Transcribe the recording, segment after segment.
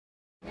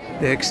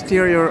The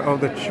exterior of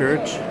the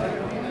church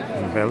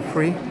in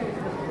belfry,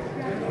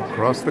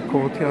 across the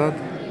courtyard.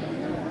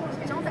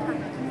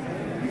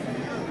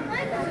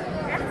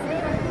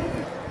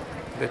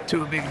 The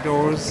two big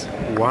doors,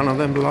 one of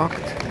them locked.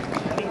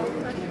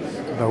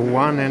 The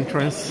one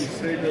entrance.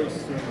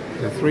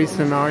 The three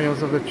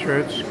scenarios of the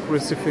church: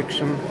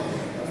 crucifixion,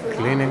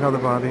 cleaning of the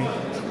body,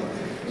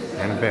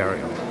 and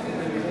burial.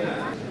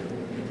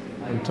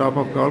 On top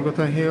of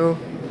Golgotha Hill,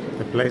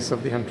 the place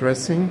of the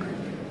undressing,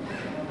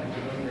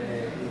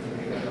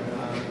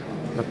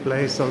 the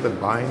place of the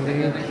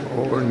binding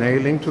or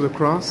nailing to the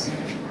cross,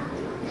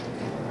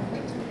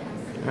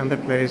 and the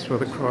place where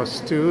the cross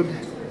stood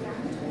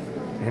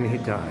and he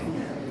died.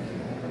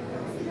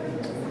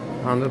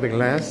 Under the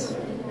glass,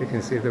 you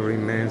can see the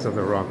remains of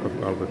the rock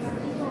of Golgotha.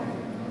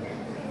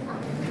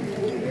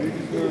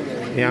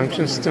 The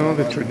unction stone,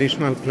 the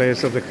traditional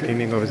place of the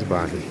cleaning of his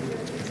body.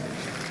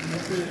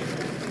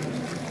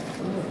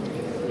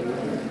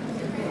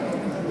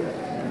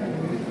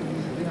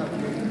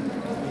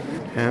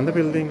 And the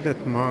building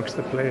that marks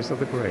the place of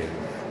the grave.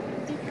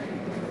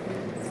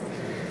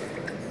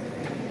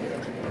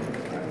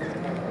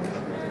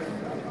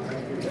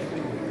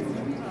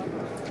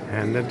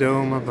 And the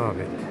dome above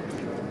it.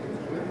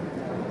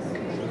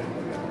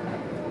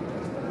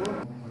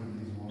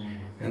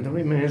 And the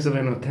remains of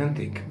an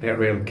authentic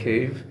burial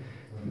cave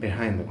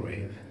behind the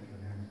grave.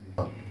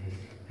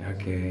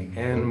 Okay,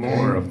 and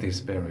more of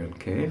this burial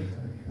cave.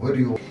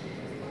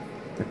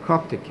 The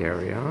Coptic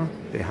area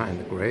behind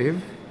the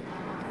grave.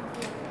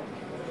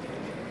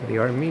 The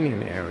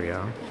Armenian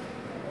area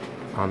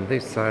on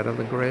this side of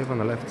the grave, on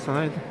the left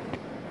side.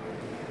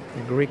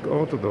 The Greek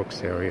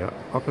Orthodox area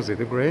opposite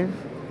the grave.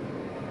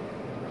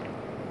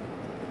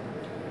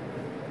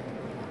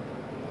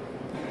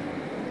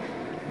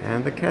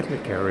 And the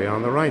Catholic area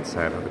on the right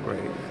side of the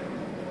grave.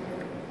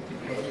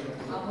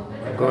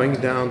 Going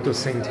down to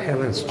St.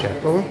 Helen's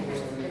Chapel.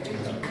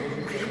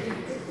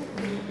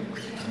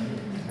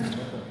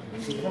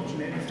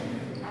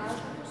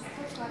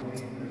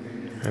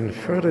 And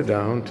further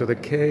down to the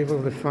cave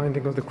of the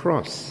finding of the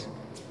cross,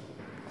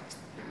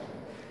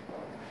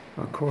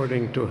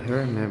 according to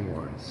her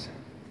memoirs.